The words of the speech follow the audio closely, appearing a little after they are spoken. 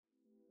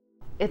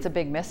it's a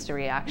big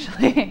mystery,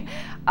 actually.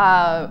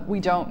 We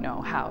don't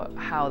know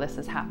how this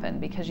has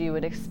happened, because you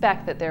would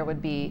expect that there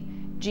would be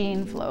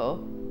gene flow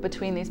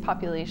between these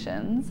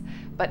populations,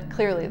 but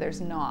clearly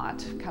there's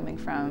not, coming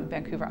from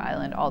Vancouver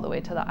Island all the way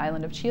to the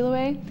island of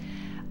Chiloé.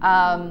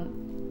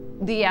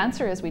 The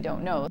answer is we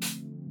don't know.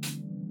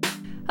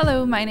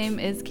 Hello, my name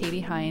is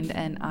Katy Hind,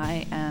 and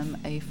I am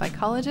a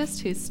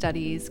phycologist who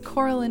studies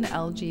coralline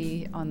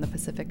algae on the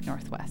Pacific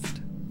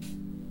Northwest.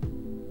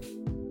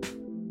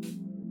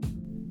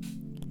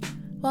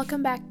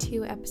 Welcome back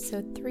to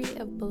episode 3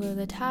 of Below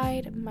the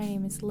Tide. My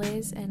name is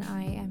Liz and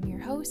I am your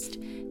host.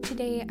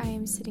 Today I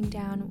am sitting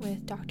down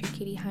with Dr.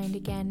 Katy Hind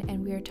again,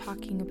 and we are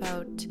talking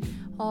about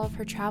all of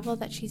her travel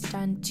that she's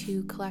done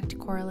to collect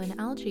coralline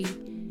algae.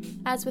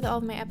 As with all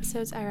of my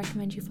episodes, I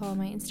recommend you follow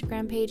my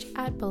Instagram page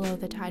at Below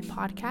the Tide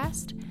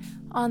Podcast.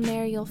 On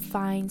there you'll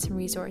find some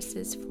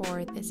resources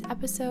for this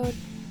episode,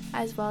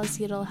 as well as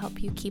it'll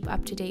help you keep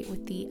up to date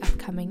with the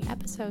upcoming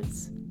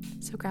episodes.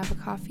 So grab a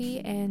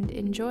coffee and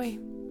enjoy.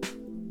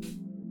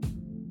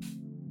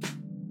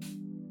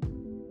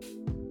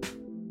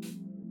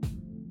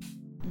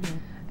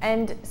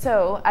 And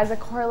so, as a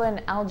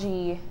coralline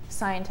algae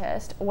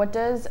scientist, what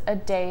does a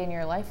day in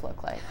your life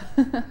look like?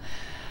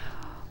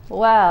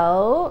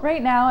 Well,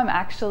 right now I'm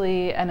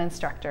actually an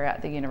instructor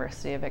at the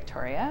University of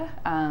Victoria.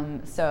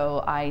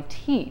 So I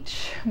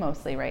teach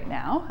mostly right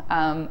now.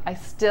 I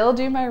still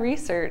do my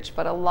research,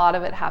 but a lot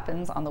of it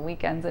happens on the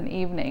weekends and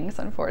evenings,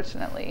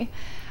 unfortunately.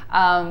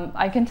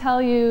 I can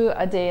tell you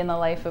a day in the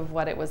life of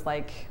what it was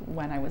like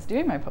when I was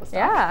doing my postdoc.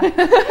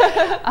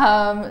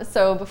 Yeah.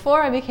 So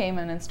before I became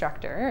an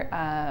instructor,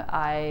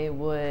 I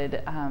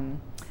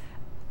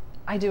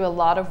do a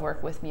lot of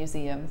work with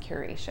museum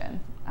curation,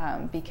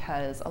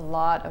 because a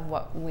lot of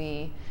what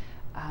we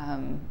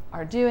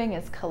are doing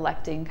is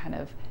collecting kind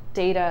of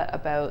data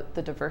about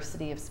the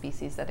diversity of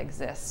species that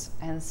exist.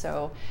 And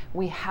so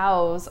we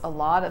house a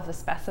lot of the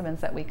specimens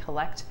that we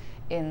collect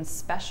in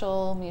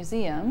special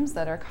museums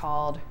that are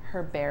called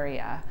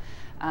herbaria.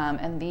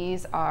 And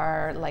these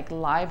are like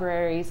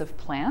libraries of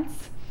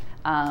plants.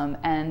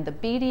 And the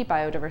Beatty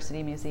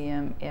Biodiversity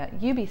Museum at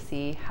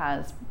UBC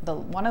has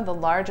one of the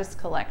largest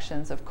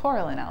collections of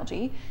coralline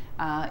algae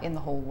in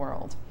the whole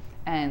world.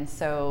 And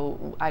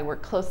so I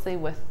work closely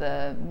with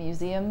the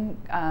museum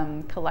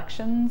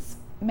collections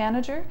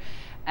manager,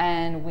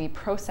 and we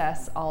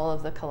process all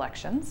of the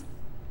collections.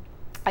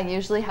 I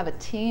usually have a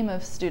team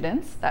of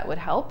students that would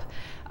help.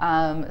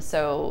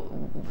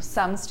 So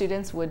some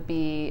students would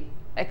be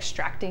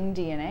extracting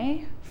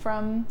DNA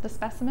from the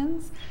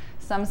specimens.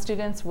 Some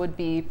students would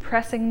be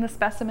pressing the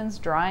specimens,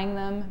 drying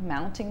them,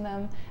 mounting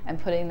them,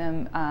 and putting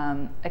them,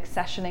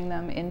 accessioning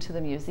them into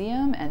the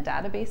museum and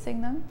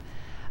databasing them.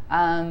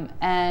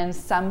 And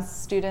some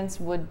students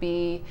would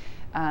be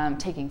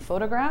taking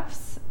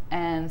photographs,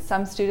 and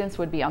some students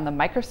would be on the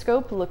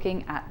microscope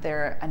looking at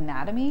their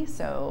anatomy,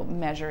 so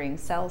measuring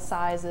cell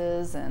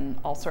sizes and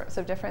all sorts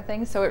of different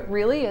things. So it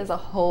really is a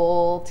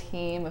whole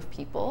team of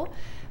people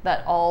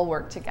that all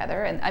work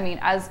together. And I mean,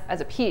 as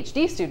a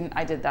PhD student,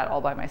 I did that all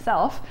by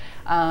myself.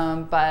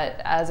 But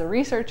as a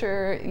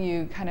researcher,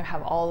 you kind of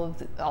have a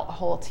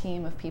whole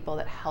team of people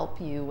that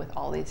help you with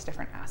all these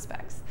different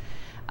aspects.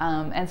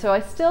 And so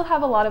I still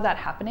have a lot of that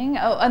happening.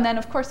 Oh, and then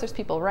of course there's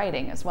people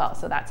writing as well.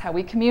 So that's how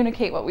we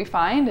communicate what we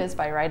find, is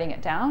by writing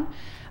it down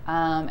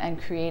and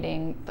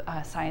creating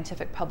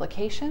scientific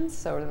publications.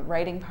 So the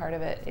writing part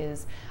of it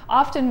is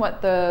often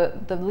what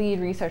the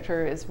lead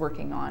researcher is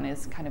working on,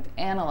 is kind of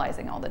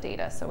analyzing all the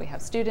data. So we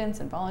have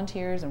students and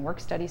volunteers and work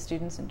study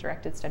students and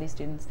directed study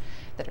students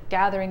that are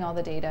gathering all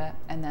the data,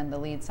 and then the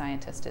lead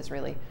scientist is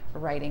really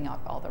writing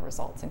up all the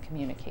results and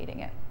communicating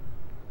it.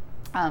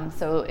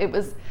 So it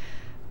was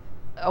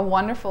a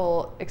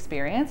wonderful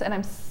experience, and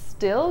I'm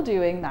still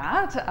doing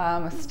that.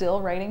 I'm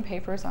still writing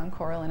papers on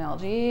coralline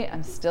algae.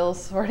 I'm still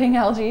sorting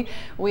algae.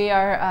 We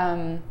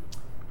are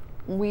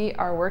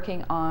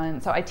working on,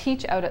 so I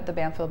teach out at the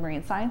Banfield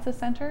Marine Sciences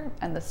Center,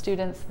 and the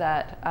students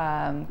that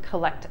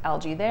collect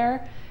algae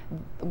there,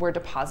 we're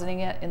depositing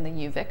it in the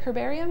UVic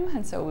herbarium.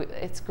 And so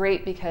it's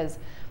great because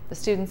the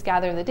students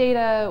gather the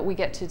data, we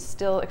get to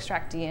still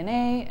extract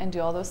DNA and do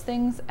all those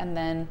things, and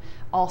then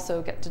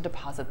also get to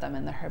deposit them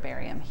in the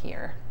herbarium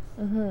here.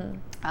 Mm-hmm.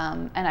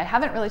 And I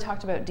haven't really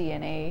talked about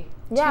DNA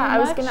too much. I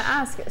was going to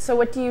ask, so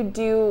what do you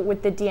do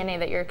with the DNA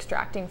that you're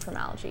extracting from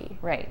algae?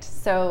 Right,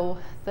 so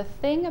the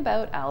thing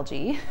about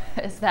algae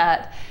is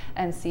that,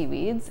 and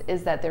seaweeds,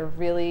 is that they're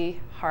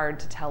really hard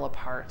to tell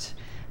apart.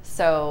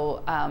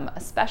 So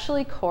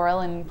especially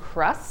coralline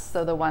crusts,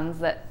 so the ones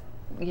that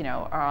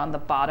are on the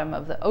bottom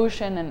of the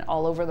ocean and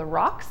all over the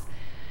rocks,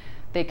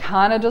 they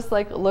kind of just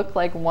look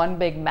like one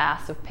big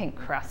mass of pink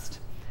crust.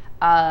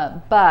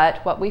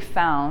 But what we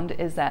found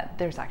is that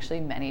there's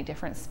actually many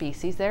different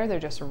species there. They're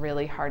just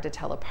really hard to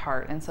tell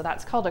apart. And so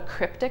that's called a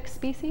cryptic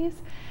species.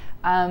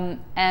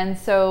 And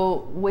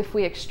so if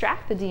we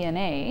extract the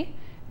DNA,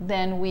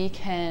 then we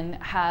can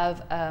have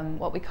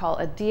what we call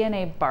a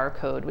DNA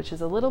barcode, which is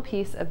a little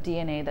piece of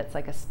DNA that's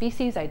like a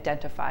species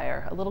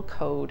identifier, a little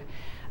code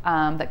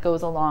that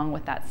goes along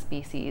with that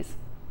species.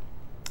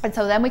 And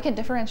so then we can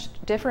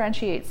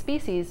differentiate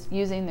species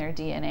using their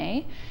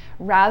DNA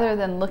rather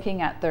than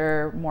looking at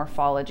their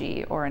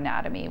morphology or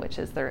anatomy, which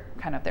is their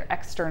kind of their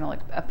external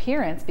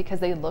appearance, because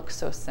they look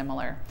so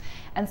similar.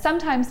 And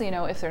sometimes,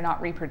 if they're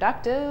not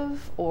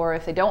reproductive or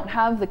if they don't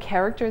have the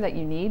character that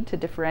you need to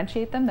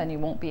differentiate them, then you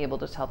won't be able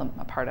to tell them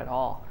apart at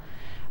all.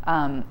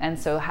 And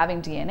so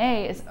having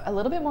DNA is a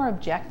little bit more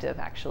objective,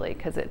 actually,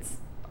 because it's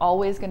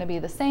always going to be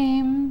the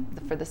same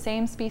for the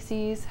same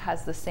species,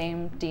 has the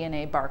same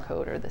DNA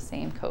barcode or the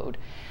same code.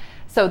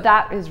 So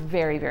that is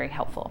very, very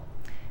helpful.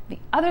 The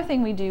other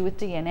thing we do with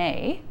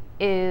DNA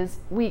is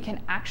we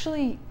can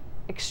actually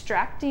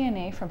extract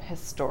DNA from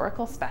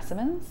historical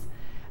specimens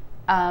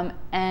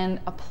and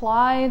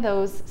apply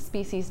those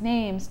species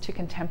names to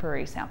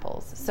contemporary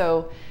samples.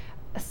 So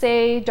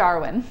say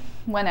Darwin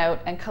went out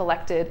and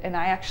collected, and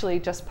I actually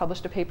just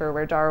published a paper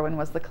where Darwin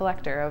was the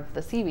collector of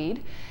the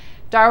seaweed.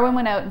 Darwin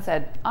went out and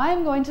said,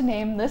 I'm going to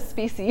name this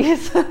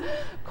species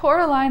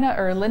Corallina,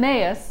 or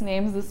Linnaeus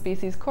names the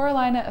species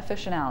Corallina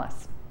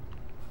officinalis.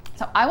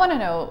 So I want to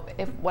know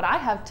if what I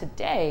have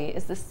today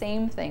is the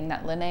same thing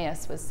that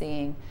Linnaeus was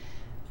seeing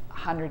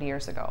 100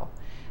 years ago.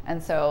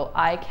 And so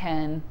I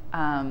can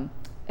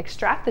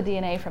extract the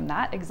DNA from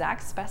that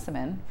exact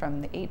specimen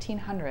from the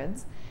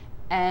 1800s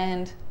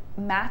and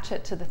match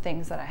it to the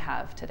things that I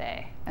have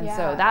today. And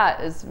so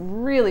that is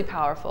really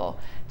powerful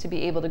to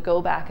be able to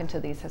go back into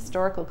these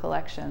historical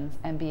collections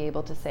and be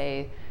able to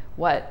say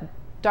what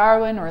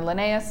Darwin or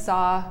Linnaeus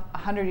saw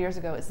 100 years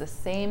ago is the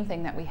same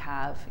thing that we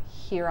have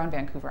here on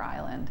Vancouver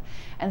Island.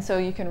 And so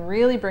you can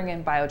really bring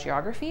in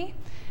biogeography,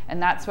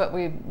 and that's what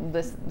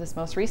this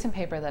most recent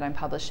paper that I'm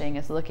publishing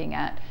is looking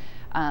at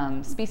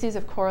species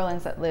of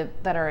corallines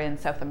that are in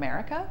South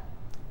America,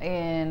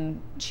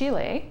 in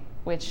Chile,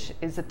 which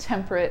is a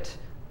temperate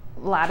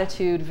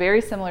latitude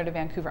very similar to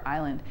Vancouver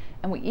Island,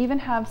 and we even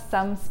have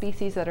some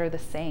species that are the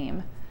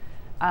same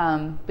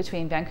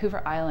between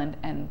Vancouver Island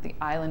and the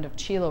island of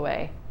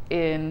Chiloé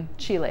in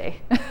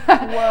Chile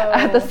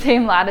at the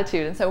same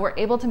latitude. And so we're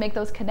able to make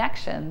those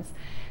connections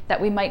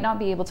that we might not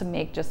be able to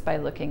make just by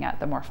looking at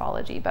the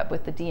morphology, but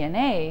with the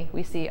DNA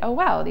we see, oh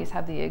wow, these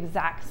have the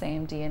exact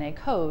same DNA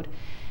code,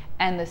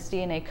 and this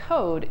DNA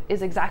code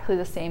is exactly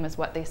the same as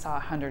what they saw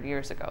 100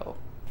 years ago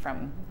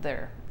from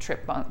their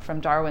trip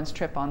from Darwin's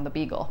trip on the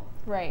Beagle.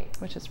 Right.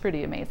 Which is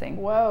pretty amazing.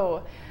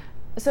 Whoa.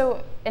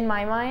 So in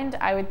my mind,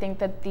 I would think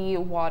that the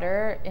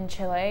water in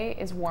Chile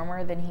is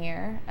warmer than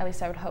here. At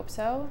least I would hope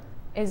so.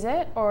 Is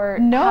it? Or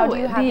no, how do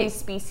you have these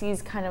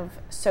species kind of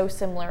so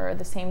similar, or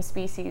the same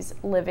species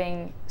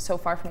living so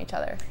far from each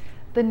other?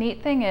 The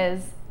neat thing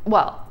is,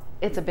 well,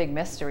 it's a big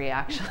mystery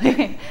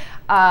actually.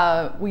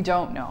 We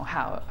don't know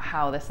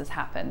how this has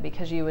happened,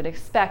 because you would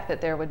expect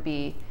that there would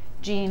be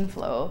gene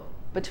flow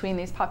between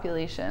these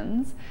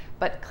populations,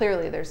 but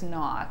clearly there's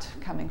not,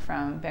 coming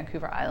from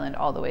Vancouver Island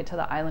all the way to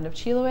the island of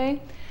Chiloé.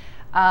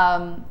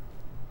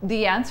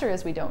 The answer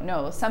is we don't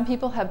know. Some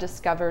people have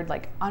discovered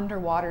like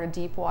underwater,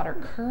 deep water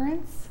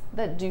currents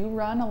that do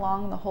run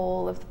along the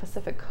whole of the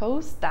Pacific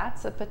coast.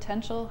 That's a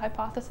potential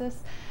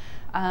hypothesis.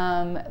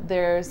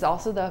 There's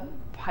also the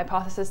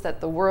hypothesis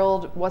that the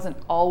world wasn't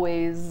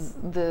always,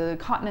 the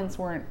continents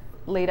weren't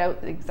laid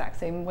out the exact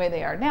same way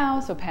they are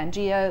now. So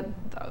Pangea,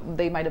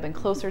 they might have been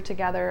closer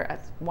together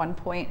at one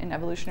point in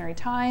evolutionary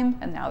time,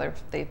 and now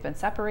they've been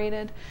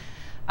separated.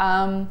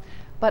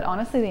 But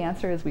honestly, the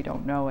answer is we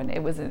don't know. And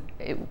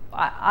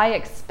I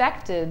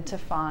expected to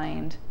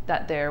find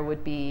that there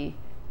would be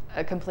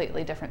a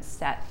completely different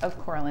set of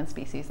coralline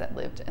species that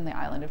lived in the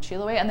island of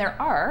Chiloé, and there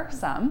are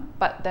some,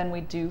 but then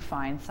we do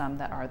find some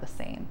that are the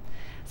same.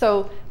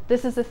 So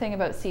this is the thing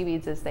about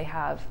seaweeds, is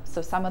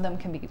so some of them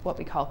can be what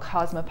we call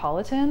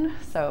cosmopolitan,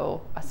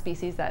 so a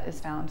species that is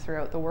found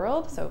throughout the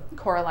world. So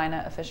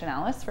Corallina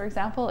officinalis, for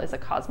example, is a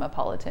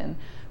cosmopolitan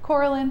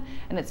coralline,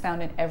 and it's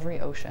found in every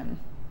ocean.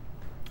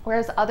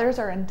 Whereas others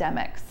are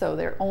endemic, so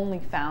they're only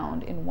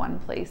found in one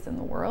place in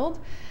the world.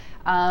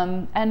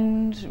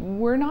 And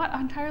we're not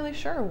entirely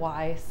sure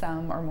why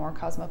some are more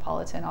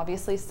cosmopolitan.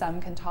 Obviously, some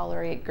can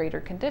tolerate greater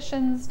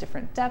conditions,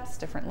 different depths,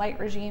 different light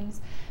regimes,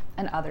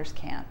 and others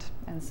can't.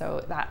 And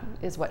so that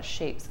is what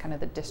shapes kind of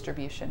the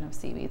distribution of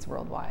seaweeds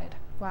worldwide.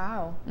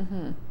 Wow.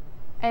 Mm-hmm.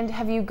 And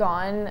have you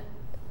gone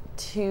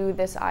to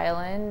this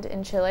island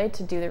in Chile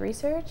to do the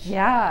research?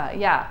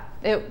 Yeah.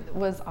 It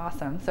was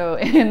awesome. So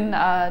in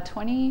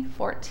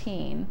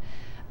 2014,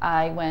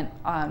 I went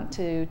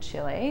to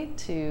Chile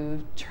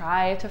to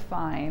try to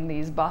find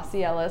these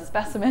Bosciella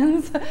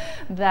specimens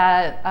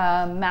that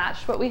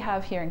matched what we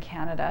have here in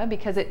Canada,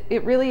 because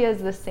it really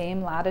is the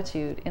same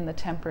latitude in the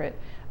temperate,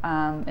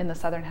 in the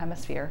southern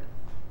hemisphere.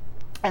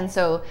 And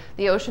so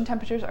the ocean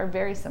temperatures are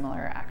very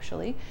similar,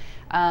 actually.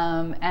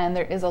 And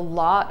there is a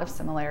lot of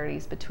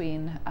similarities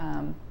between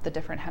the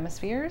different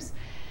hemispheres.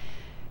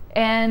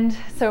 And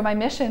so my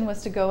mission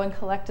was to go and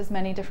collect as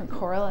many different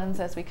corallines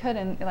as we could.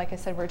 And like I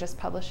said, we're just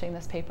publishing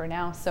this paper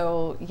now.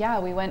 So yeah,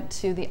 we went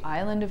to the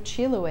island of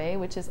Chiloé,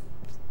 which is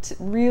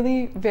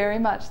really very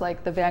much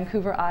like the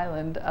Vancouver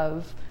Island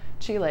of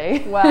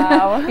Chile.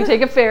 Wow. You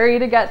take a ferry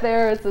to get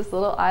there. It's this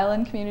little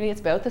island community.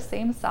 It's about the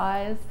same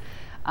size.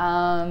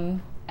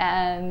 And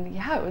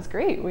yeah, it was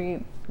great.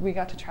 We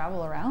got to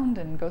travel around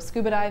and go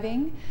scuba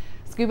diving.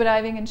 Scuba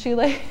diving in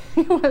Chile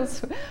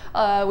was,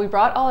 we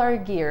brought all our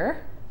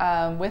gear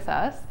with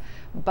us,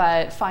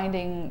 but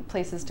finding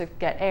places to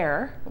get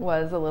air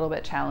was a little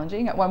bit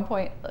challenging. At one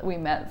point, we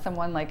met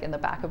someone like in the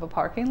back of a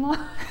parking lot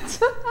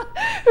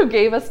who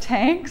gave us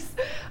tanks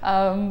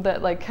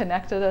that like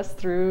connected us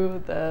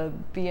through the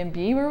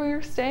B&B where we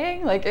were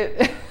staying. Like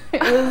it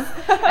was,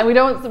 and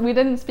we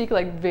didn't speak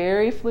like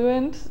very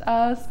fluent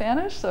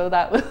Spanish, so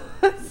that was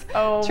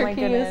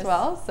tricky as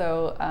well.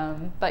 So,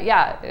 but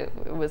yeah,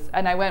 it was,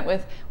 and I went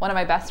with one of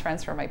my best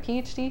friends for my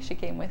PhD. She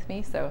came with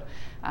me, so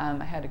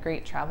I had a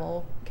great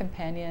travel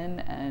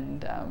companion,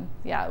 and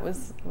yeah, it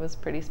was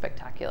pretty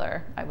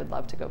spectacular. I would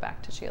love to go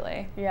back to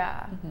Chile.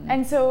 Yeah. Mm-hmm.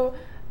 And so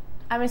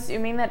I'm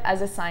assuming that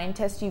as a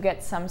scientist, you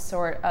get some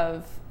sort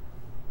of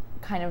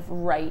kind of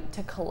right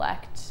to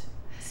collect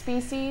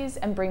species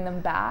and bring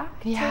them back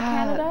to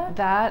Canada?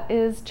 That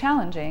is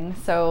challenging.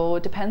 So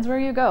it depends where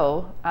you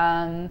go.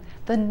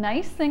 The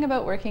nice thing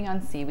about working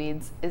on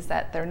seaweeds is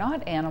that they're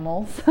not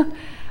animals.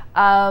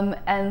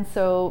 And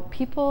so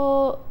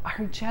people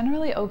are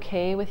generally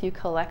okay with you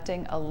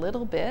collecting a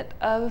little bit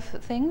of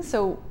things.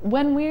 So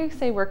when we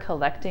say we're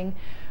collecting,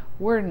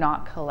 we're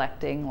not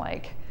collecting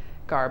like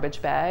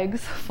garbage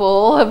bags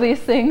full of these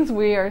things.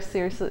 We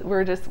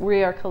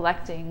are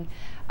collecting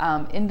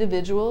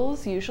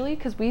individuals usually,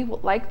 because we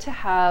like to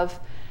have,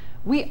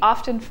 we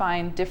often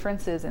find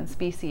differences in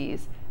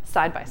species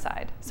side by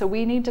side. So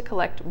we need to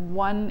collect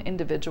one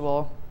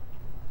individual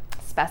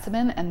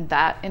specimen, and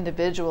that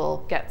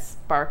individual gets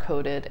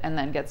barcoded and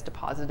then gets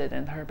deposited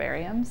in the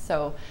herbarium.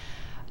 So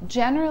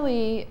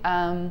generally,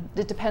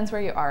 it depends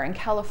where you are. In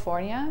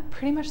California,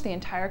 pretty much the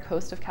entire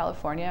coast of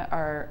California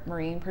are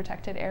marine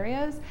protected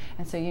areas,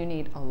 and so you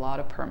need a lot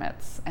of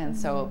permits. And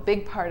so a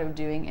big part of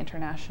doing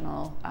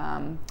international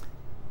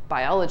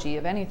biology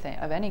of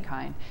any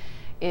kind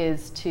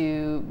is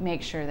to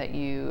make sure that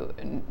you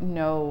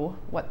know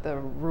what the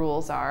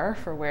rules are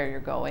for where you're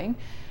going,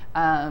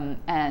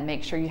 and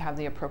make sure you have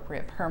the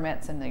appropriate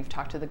permits and that you've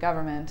talked to the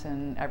government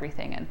and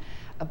everything. And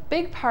a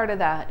big part of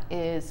that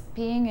is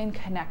being in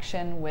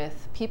connection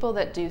with people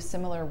that do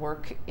similar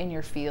work in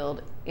your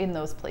field in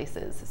those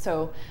places.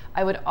 So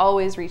I would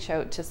always reach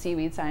out to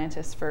seaweed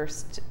scientists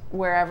first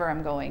wherever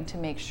I'm going to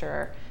make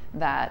sure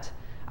that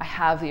I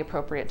have the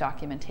appropriate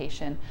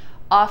documentation.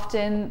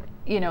 Often,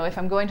 you know, if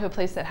I'm going to a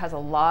place that has a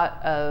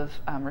lot of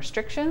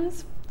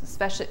restrictions,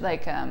 especially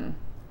like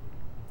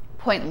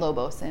Point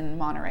Lobos in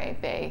Monterey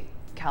Bay,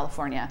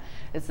 California,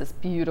 is this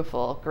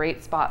beautiful,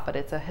 great spot, but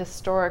it's a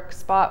historic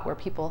spot where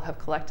people have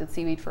collected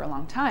seaweed for a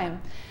long time.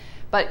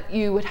 But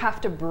you would have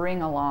to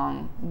bring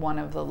along one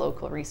of the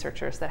local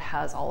researchers that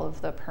has all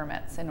of the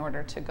permits in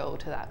order to go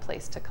to that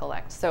place to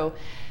collect. So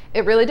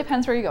it really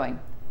depends where you're going.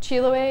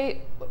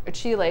 Chile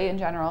in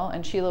general,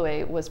 and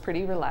Chiloé was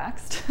pretty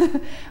relaxed.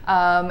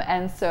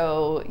 And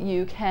so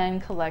you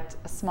can collect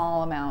a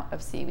small amount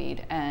of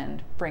seaweed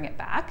and bring it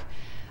back.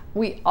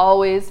 We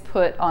always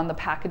put on the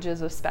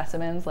packages of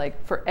specimens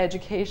like for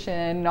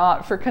education,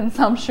 not for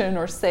consumption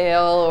or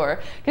sale, or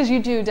because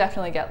you do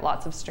definitely get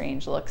lots of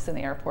strange looks in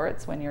the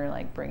airports when you're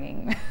like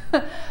bringing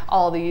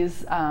all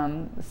these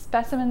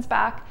specimens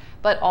back.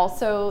 But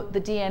also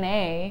the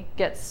DNA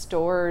gets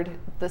stored,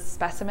 the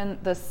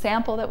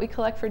sample that we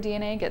collect for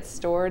DNA gets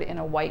stored in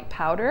a white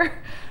powder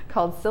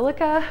called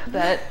silica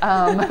that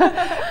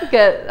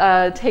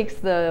takes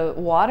the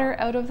water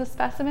out of the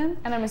specimen.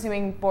 And I'm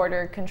assuming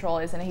border control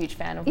isn't a huge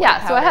fan of white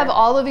powder. So I have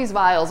all of these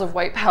vials of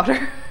white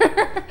powder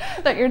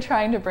that you're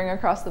trying to bring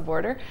across the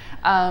border.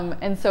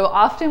 And so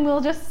often we'll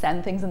just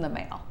send things in the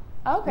mail.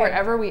 Okay.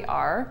 Wherever we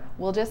are,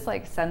 we'll just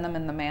like send them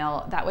in the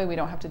mail. That way we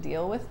don't have to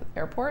deal with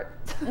airport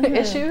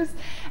issues.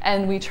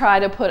 And we try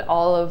to put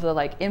all of the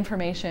like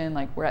information,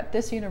 like we're at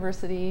this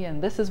university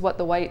and this is what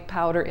the white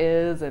powder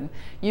is, and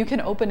you can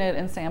open it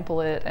and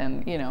sample it,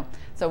 and you know,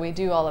 so we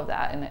do all of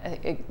that. And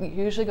it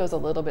usually goes a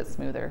little bit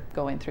smoother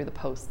going through the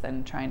post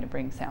than trying to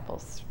bring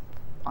samples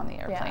on the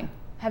airplane. Yeah.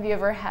 Have you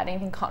ever had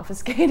anything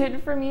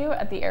confiscated from you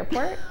at the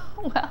airport?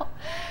 Well,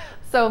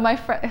 so I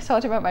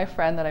told you about my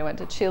friend that I went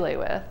to Chile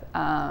with.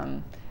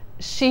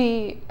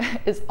 She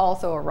is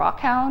also a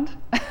rock hound.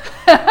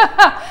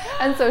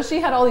 And so she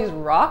had all these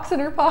rocks in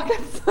her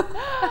pockets.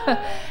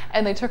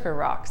 And they took her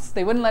rocks.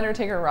 They wouldn't let her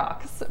take her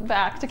rocks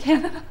back to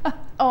Canada.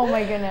 Oh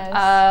my goodness.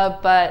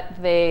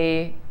 But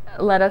they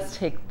let us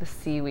take the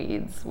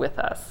seaweeds with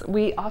us.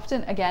 We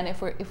often, again,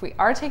 if we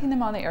are taking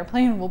them on the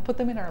airplane, we'll put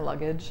them in our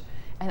luggage.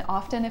 And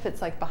often if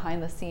it's like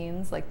behind the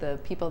scenes, like the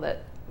people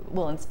that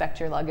will inspect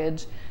your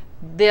luggage,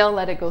 they'll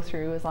let it go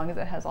through as long as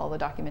it has all the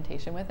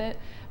documentation with it.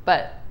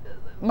 But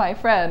my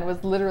friend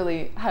was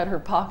literally had her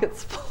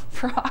pockets full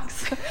of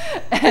rocks,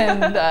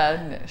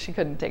 and she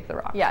couldn't take the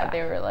rocks. Yeah, back.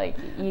 They were like,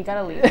 you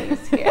gotta leave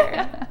these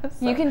here.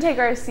 So you can take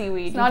our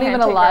seaweed. It's not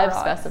even a live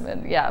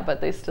specimen. Yeah,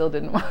 but they still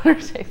didn't want her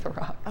to take the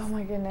rocks. Oh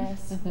my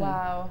goodness!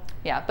 Wow.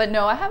 Yeah, but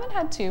no, I haven't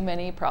had too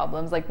many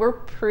problems. Like, we're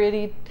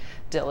pretty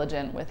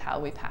diligent with how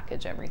we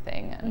package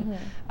everything,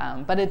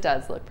 and but it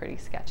does look pretty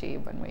sketchy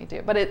when we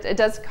do. But it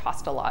does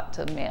cost a lot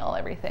to mail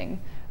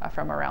everything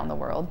from around the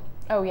world.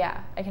 Oh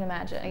yeah, I can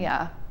imagine.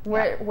 Yeah.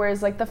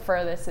 Where's like the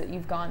furthest that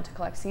you've gone to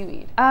collect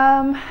seaweed?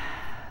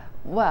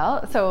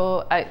 Well,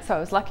 so I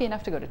was lucky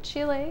enough to go to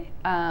Chile.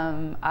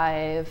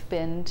 I've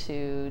been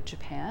to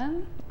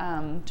Japan.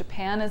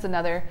 Japan is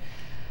another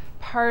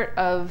part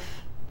of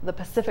the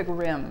Pacific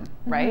Rim,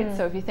 right?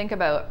 So if you think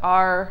about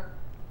our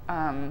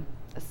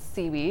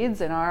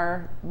seaweeds and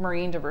our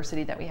marine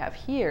diversity that we have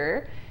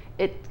here,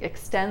 it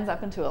extends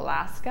up into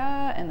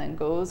Alaska and then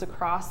goes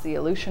across the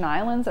Aleutian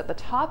Islands at the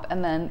top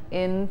and then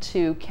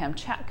into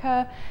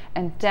Kamchatka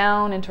and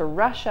down into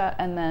Russia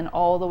and then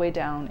all the way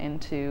down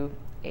into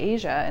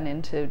Asia and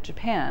into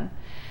Japan.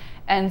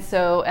 And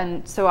so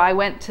I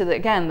went to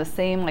the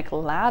same like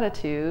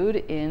latitude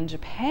in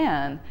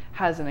Japan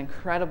has an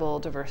incredible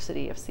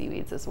diversity of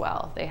seaweeds as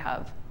well. They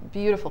have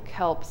beautiful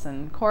kelps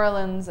and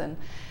corallines,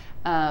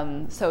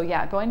 and so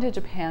yeah, going to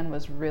Japan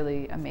was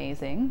really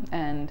amazing.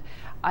 And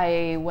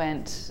I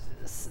went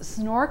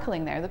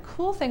snorkeling there. The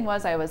cool thing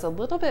was I was a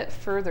little bit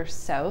further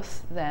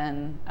south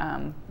than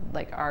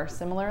like our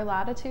similar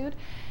latitude.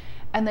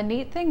 And the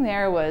neat thing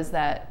there was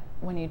that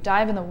when you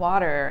dive in the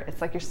water,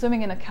 it's like you're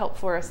swimming in a kelp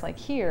forest like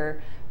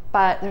here,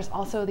 but there's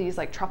also these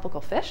like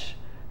tropical fish.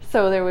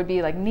 So there would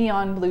be like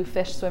neon blue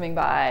fish swimming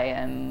by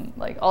and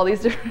like all these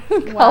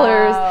different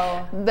colors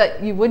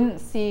that you wouldn't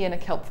see in a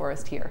kelp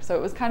forest here. So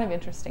it was kind of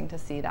interesting to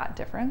see that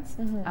difference.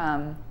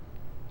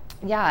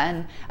 Yeah,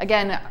 and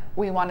again,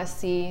 we want to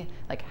see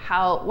like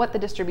what the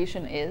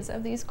distribution is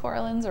of these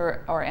corallines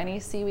or any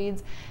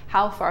seaweeds,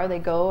 how far they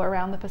go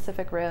around the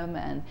Pacific Rim,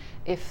 and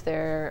if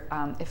they're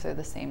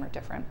the same or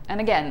different.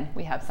 And again,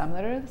 we have some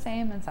that are the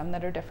same and some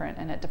that are different,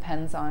 and it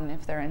depends on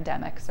if they're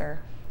endemics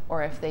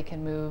or if they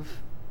can move,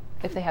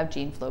 if they have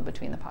gene flow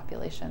between the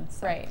populations.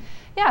 So, right.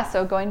 Yeah,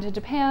 so going to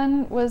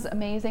Japan was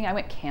amazing. I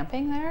went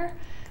camping there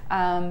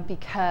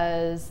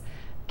because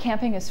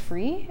camping is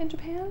free in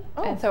Japan.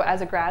 And so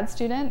as a grad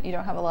student, you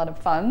don't have a lot of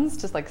funds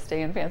to like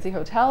stay in fancy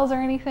hotels or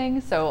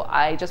anything. So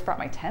I just brought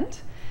my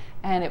tent,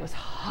 and it was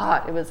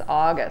hot. It was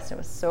August. It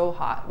was so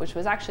hot, which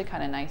was actually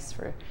kind of nice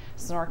for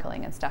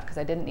snorkeling and stuff because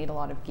I didn't need a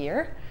lot of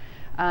gear.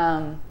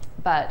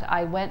 But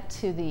I went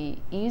to the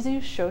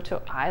Izu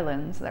Shoto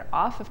Islands. They're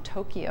off of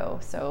Tokyo.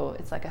 So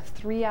it's like a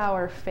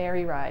 3-hour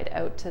ferry ride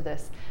out to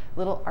this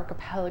little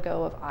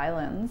archipelago of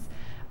islands.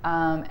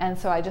 And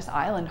so I just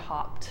island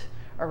hopped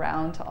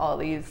around to all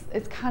these.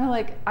 It's kind of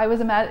like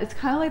it's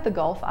kind of like the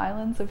Gulf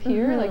Islands of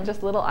here, like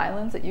just little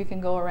islands that you can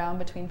go around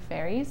between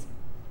ferries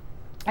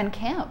and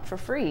camp for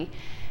free.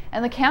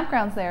 And the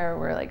campgrounds there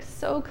were like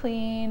so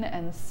clean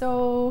and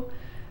so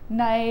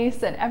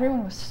nice, and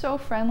everyone was so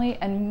friendly.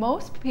 And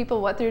most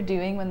people, what they're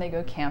doing when they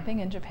go camping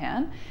in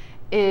Japan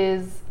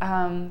is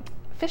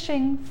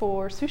fishing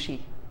for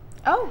sushi.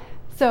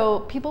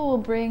 So people will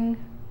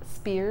bring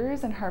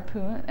spears and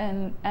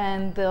harpoon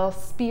and they'll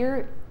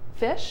spear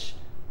fish,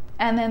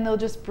 and then they'll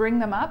just bring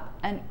them up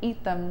and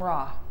eat them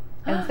raw.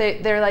 And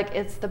they're like,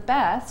 it's the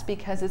best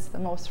because it's the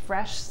most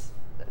fresh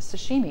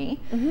sashimi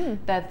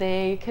that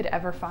they could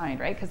ever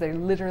find, right? Because they're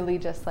literally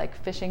just like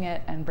fishing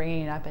it and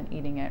bringing it up and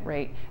eating it,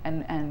 right?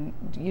 And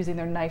using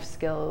their knife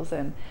skills.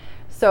 And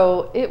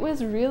so it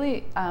was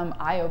really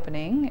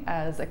eye-opening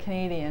as a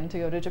Canadian to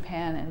go to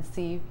Japan and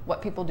see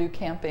what people do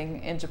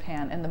camping in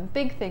Japan. And the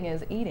big thing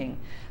is eating.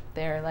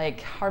 They're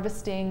like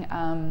harvesting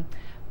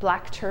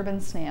black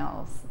turban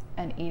snails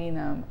and eating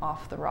them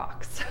off the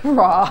rocks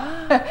raw.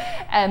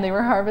 And they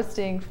were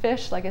harvesting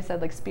fish, like I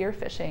said, like spear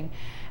fishing.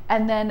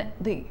 And then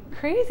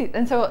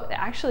and so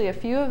actually a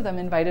few of them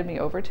invited me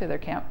over to their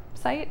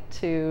campsite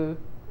to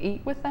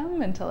eat with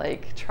them and to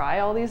like try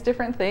all these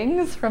different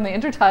things from the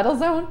intertidal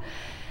zone.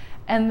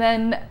 And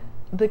then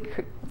the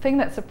thing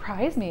that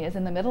surprised me is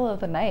in the middle of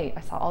the night,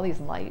 I saw all these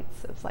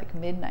lights. It was like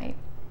midnight,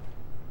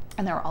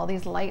 and there were all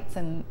these lights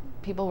and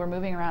people were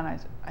moving around.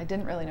 I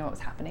didn't really know what was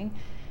happening.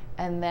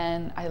 And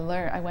then I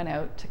went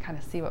out to kind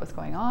of see what was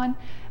going on,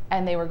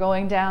 and they were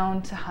going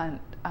down to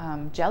hunt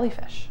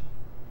jellyfish.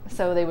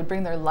 So they would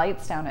bring their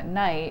lights down at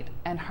night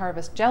and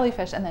harvest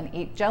jellyfish and then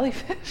eat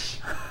jellyfish.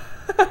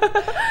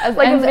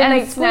 Like a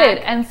midnight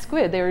snack. And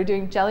squid. They were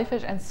doing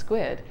jellyfish and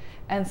squid.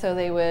 And so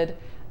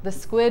the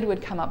squid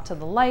would come up to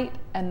the light,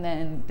 and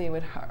then they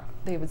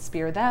would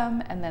spear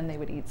them, and then they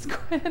would eat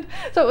squid.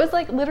 So it was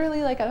like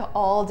literally like an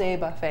all-day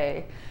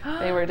buffet.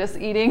 They were just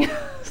eating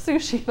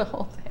sushi the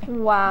whole day.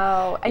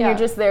 Wow. And you're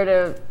just there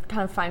to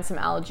kind of find some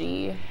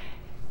algae.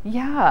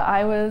 Yeah,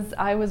 I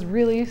was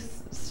really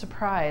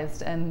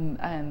surprised,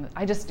 and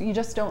you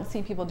just don't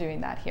see people doing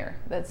that here.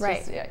 That's right.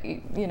 Just,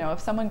 if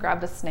someone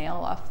grabbed a snail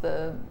off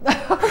the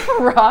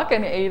rock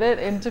and ate it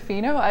in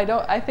Tofino,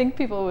 I think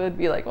people would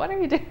be like, what are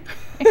you doing?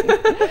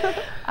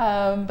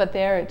 But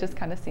there it just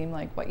kind of seemed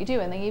like what you do.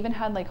 And they even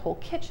had like whole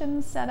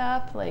kitchens set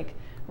up, like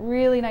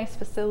really nice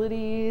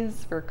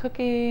facilities for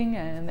cooking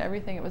and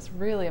everything. It was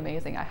really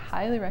amazing. I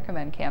highly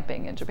recommend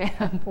camping in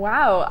Japan.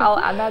 Wow, I'll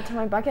add that to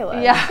my bucket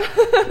list. Yeah,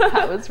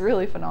 that was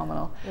really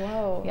phenomenal.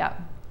 Whoa. Yeah.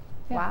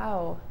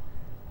 Wow.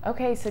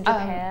 Okay, so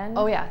Japan.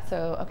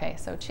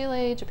 So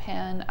Chile,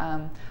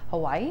 Japan,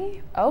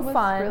 Hawaii. Was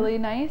fun. Really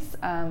nice.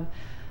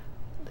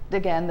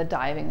 Again, the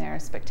diving there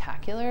is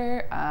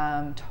spectacular.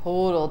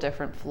 Total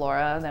different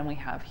flora than we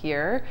have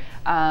here.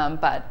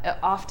 But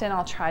often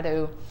I'll try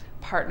to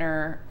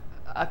partner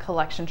a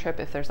collection trip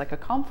if there's like a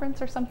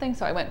conference or something.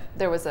 So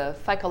there was a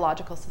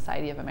Phycological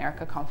Society of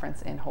America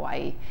conference in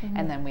Hawaii,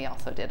 and then we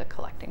also did a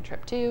collecting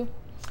trip too.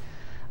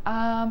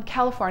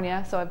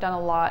 California, so I've done a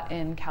lot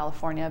in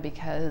California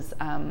because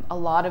a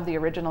lot of the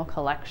original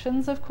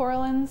collections of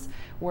corallines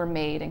were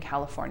made in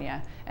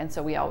California, and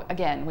so we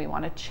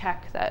want to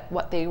check that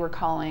what they were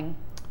calling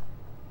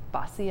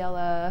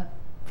Basiella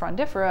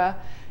frondifera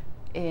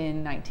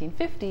in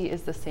 1950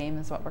 is the same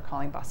as what we're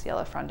calling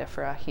Basiella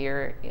frondifera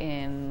here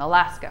in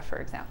Alaska, for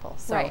example.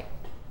 So, right.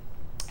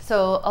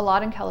 So a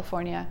lot in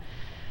California.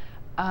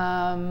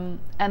 And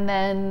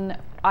then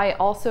I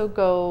also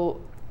go,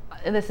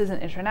 and this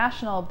isn't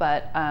international,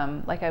 but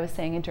like I was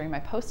saying during my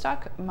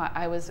postdoc,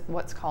 I was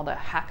what's called a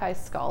Hakai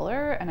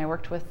Scholar, and I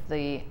worked with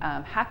the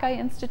Hakai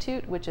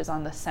Institute, which is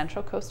on the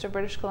central coast of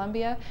British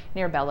Columbia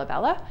near Bella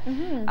Bella.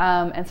 Mm-hmm.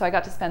 And so I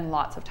got to spend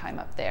lots of time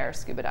up there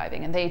scuba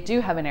diving, and they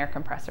do have an air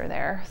compressor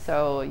there,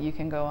 so you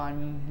can go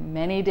on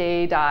many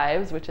day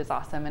dives, which is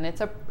awesome. And it's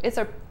a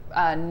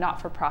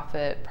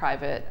not-for-profit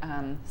private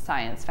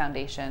science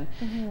foundation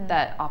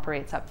that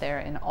operates up there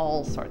in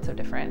all sorts of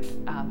different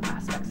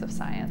aspects of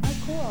science. Oh,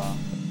 cool.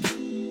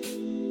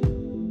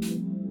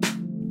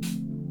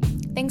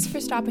 Thanks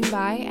for stopping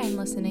by and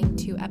listening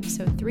to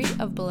episode 3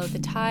 of Below the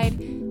Tide.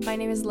 My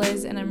name is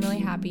Liz, and I'm really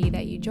happy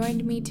that you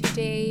joined me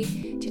today.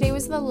 Today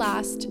was the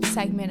last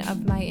segment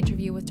of my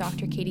interview with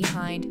Dr. Katy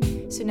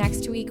Hind. So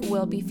next week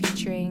we'll be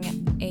featuring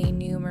a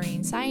new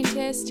marine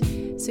scientist.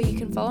 So you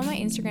can follow my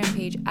Instagram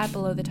page at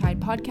Below the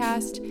Tide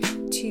Podcast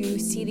to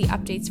see the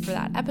updates for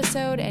that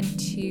episode and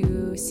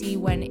to see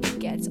when it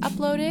gets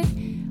uploaded.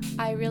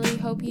 I really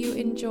hope you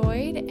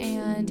enjoyed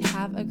and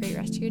have a great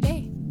rest of your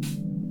day.